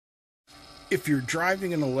If you're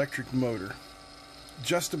driving an electric motor,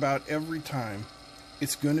 just about every time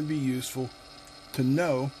it's going to be useful to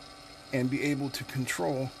know and be able to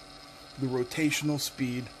control the rotational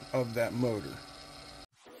speed of that motor.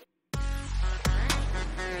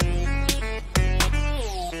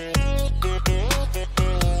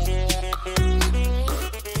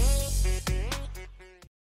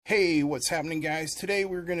 Hey, what's happening, guys? Today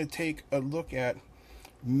we're going to take a look at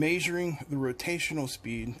measuring the rotational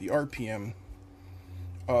speed, the RPM,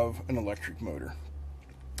 of an electric motor.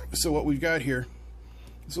 So what we've got here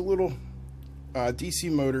is a little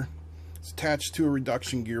DC motor. It's attached to a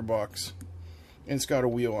reduction gearbox, and it's got a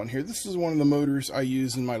wheel on here. This is one of the motors I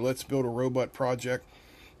use in my Let's Build a Robot project.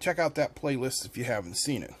 Check out that playlist if you haven't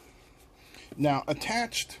seen it. Now,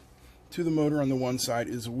 attached to the motor on the one side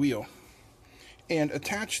is a wheel, and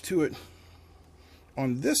attached to it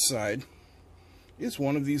on this side is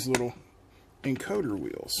one of these little encoder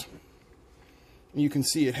wheels. You can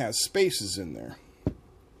see it has spaces in there.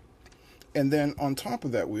 And then on top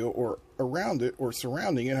of that wheel, or around it, or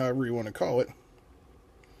surrounding it, however you want to call it,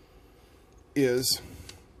 is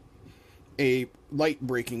a light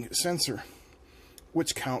breaking sensor,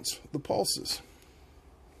 which counts the pulses.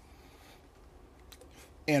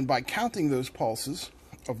 And by counting those pulses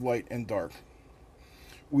of light and dark,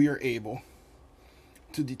 we are able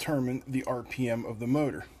to determine the RPM of the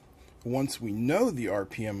motor. Once we know the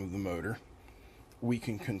RPM of the motor, we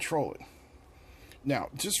can control it. Now,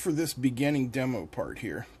 just for this beginning demo part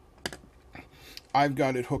here, I've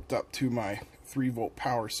got it hooked up to my 3-volt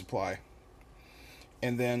power supply,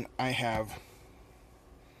 and then I have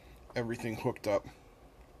everything hooked up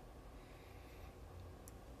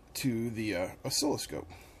to the oscilloscope.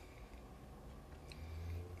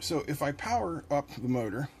 So if I power up the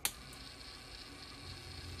motor,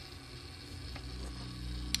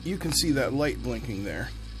 you can see that light blinking there.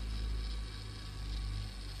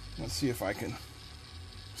 Let's see if I can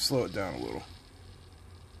slow it down a little.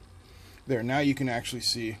 There, now you can actually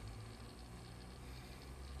see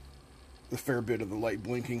the fair bit of the light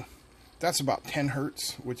blinking. That's about 10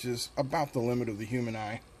 hertz, which is about the limit of the human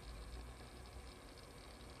eye.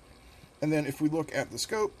 And then if we look at the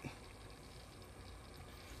scope,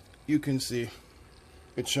 you can see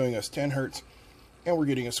it's showing us 10 hertz, and we're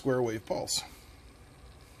getting a square wave pulse.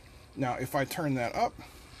 Now, if I turn that up,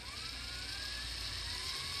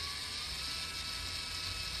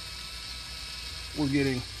 we're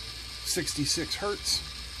getting 66 hertz,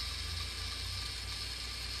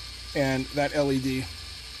 and that LED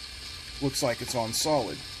looks like it's on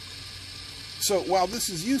solid. So while this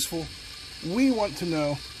is useful, we want to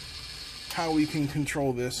know how we can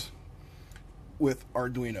control this with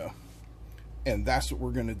Arduino, and that's what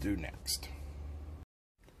we're going to do next.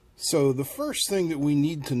 So the first thing that we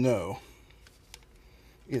need to know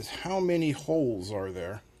is how many holes are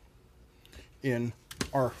there in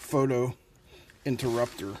our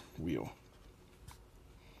Photointerrupter wheel.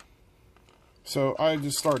 So I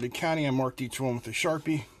just started counting. I marked each one with a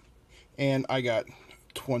Sharpie, and I got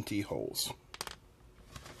 20 holes.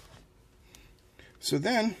 So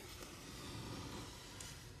then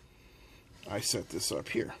I set this up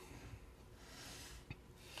here.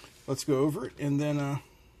 Let's go over it, and then I'll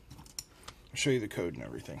show you the code and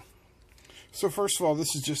everything. So first of all,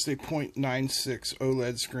 this is just a 0.96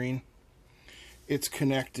 OLED screen. It's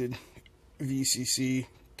connected VCC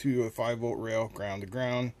to a 5-volt rail, ground to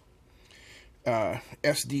ground.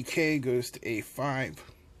 SDK goes to A5.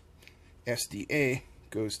 SDA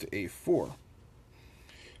goes to A4.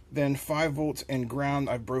 Then 5 volts and ground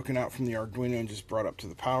I've broken out from the Arduino and just brought up to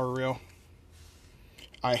the power rail.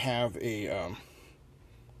 I have a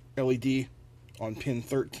LED on pin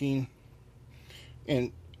 13,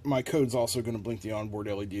 and my code's also going to blink the onboard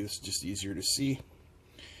LED. This is just easier to see.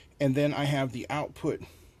 And then I have the output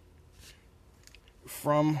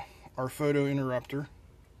from our Photointerrupter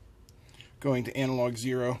going to analog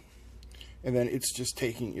 0, and then it's just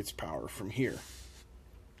taking its power from here.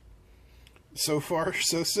 So far,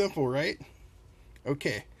 so simple, right?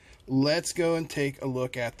 Okay, let's go and take a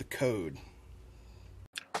look at the code.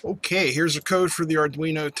 Okay, here's a code for the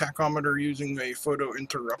Arduino tachometer using a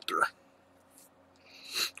Photointerrupter.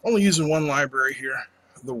 Only using one library here,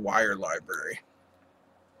 the wire library.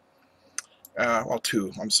 Well,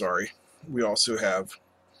 two, I'm sorry. We also have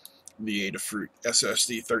the Adafruit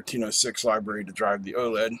SSD 1306 library to drive the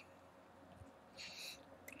OLED.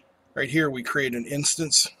 Right here we create an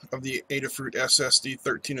instance of the Adafruit SSD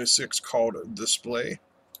 1306 called display.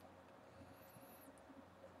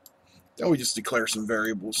 Then we just declare some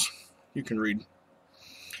variables. You can read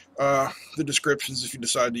the descriptions if you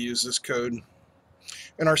decide to use this code.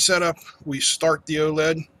 In our setup, we start the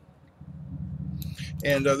OLED,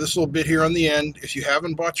 And this little bit here on the end, if you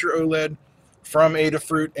haven't bought your OLED from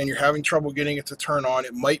Adafruit and you're having trouble getting it to turn on,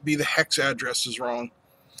 it might be the hex address is wrong.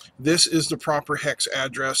 This is the proper hex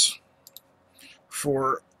address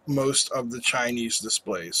for most of the Chinese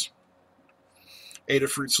displays.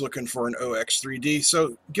 Adafruit's looking for an OX3D,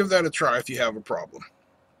 so give that a try if you have a problem.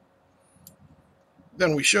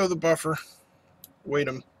 Then we show the buffer, wait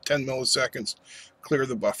 10 milliseconds, clear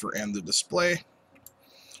the buffer and the display.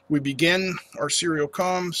 We begin our serial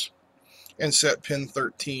comms and set pin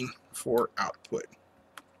 13 for output.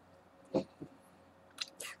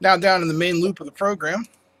 Now down in the main loop of the program,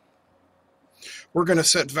 we're going to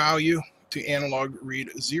set value to analog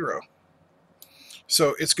read 0.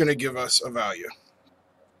 So it's going to give us a value.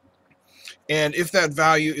 And if that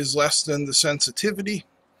value is less than the sensitivity,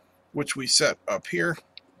 which we set up here,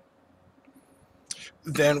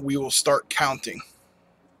 then we will start counting.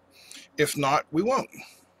 If not, we won't.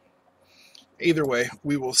 Either way,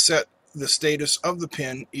 we will set the status of the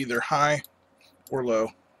pin either high or low,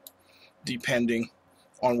 depending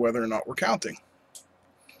on whether or not we're counting.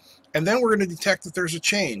 And then we're going to detect that there's a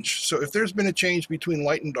change. So if there's been a change between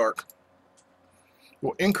light and dark,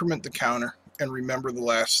 we'll increment the counter and remember the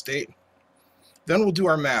last state. Then we'll do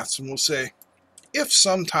our maths and we'll say, if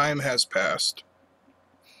some time has passed,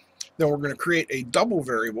 then we're going to create a double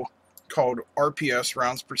variable called RPS,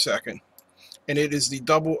 rounds per second. And it is the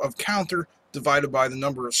double of counter divided by the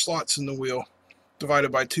number of slots in the wheel,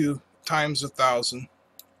 divided by 2 times 1,000,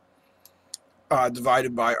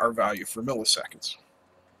 divided by our value for milliseconds.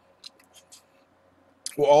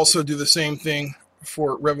 We'll also do the same thing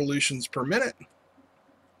for revolutions per minute.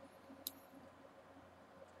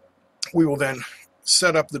 We will then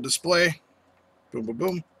set up the display. Boom, boom,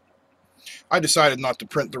 boom. I decided not to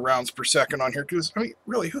print the rounds per second on here because, I mean,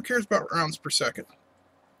 really, who cares about rounds per second?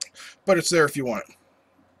 But it's there if you want it.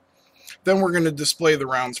 Then we're going to display the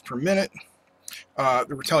rounds per minute.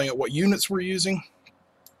 We're telling it what units we're using.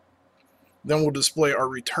 Then we'll display our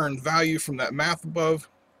returned value from that math above,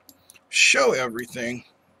 show everything,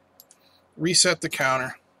 reset the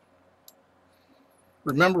counter,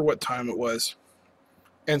 remember what time it was,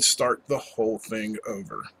 and start the whole thing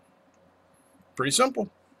over. Pretty simple.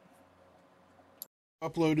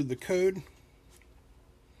 Uploaded the code,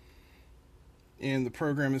 and the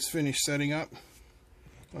program is finished setting up.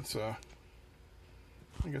 That's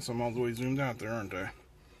I guess I'm all the way zoomed out there, aren't I?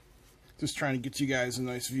 Just trying to get you guys a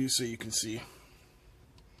nice view so you can see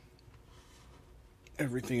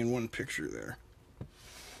everything in one picture there.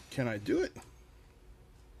 Can I do it?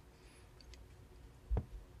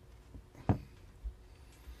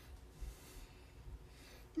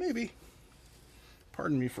 Maybe.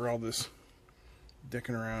 Pardon me for all this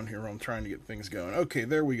dicking around here while I'm trying to get things going. Okay,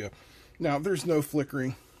 there we go. Now, there's no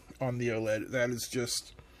flickering on the OLED. That is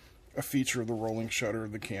just a feature of the rolling shutter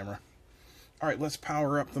of the camera. All right, let's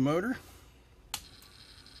power up the motor.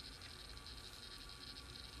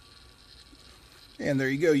 And there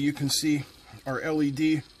you go. You can see our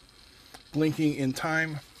LED blinking in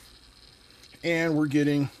time. And we're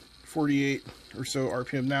getting 48 or so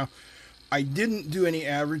RPM. Now, I didn't do any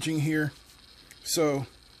averaging here. So,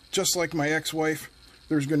 just like my ex-wife,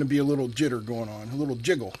 there's going to be a little jitter going on, a little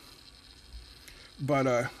jiggle.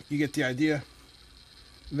 But you get the idea.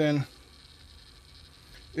 Then,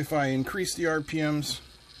 if I increase the RPMs,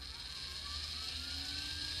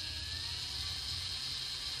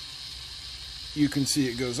 you can see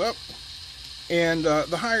it goes up. And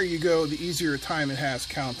the higher you go, the easier time it has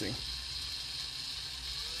counting.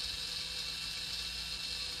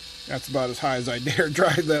 That's about as high as I dare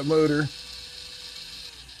drive that motor.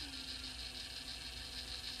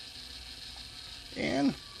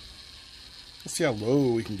 And let's see how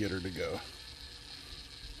low we can get her to go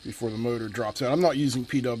before the motor drops out. I'm not using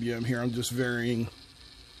PWM here. I'm just varying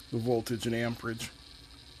the voltage and amperage,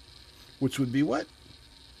 which would be what?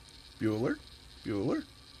 Bueller? Bueller?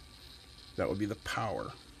 That would be the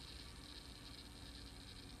power.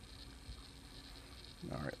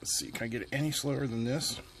 All right, let's see. Can I get it any slower than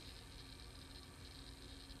this?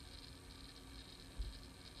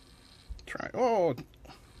 Try. Oh,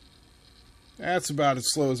 that's about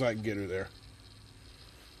as slow as I can get her there.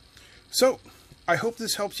 So, I hope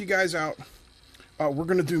this helps you guys out. We're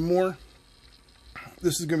going to do more.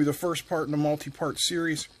 This is going to be the first part in a multi-part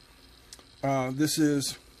series. This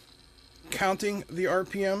is counting the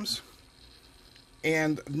RPMs.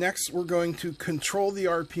 And next we're going to control the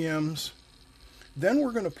RPMs. Then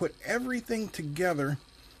we're going to put everything together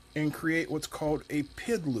and create what's called a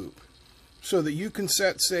PID loop. So that you can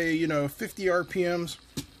set, say, 50 RPMs.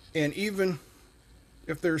 And even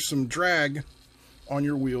if there's some drag on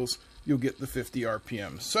your wheels, you'll get the 50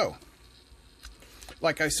 RPMs. So,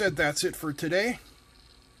 Like I said, that's it for today.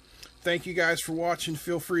 Thank you guys for watching.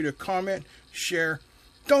 Feel free to comment, share.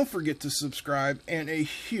 Don't forget to subscribe. And a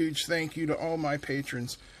huge thank you to all my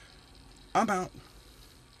patrons. I'm out.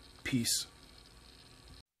 Peace.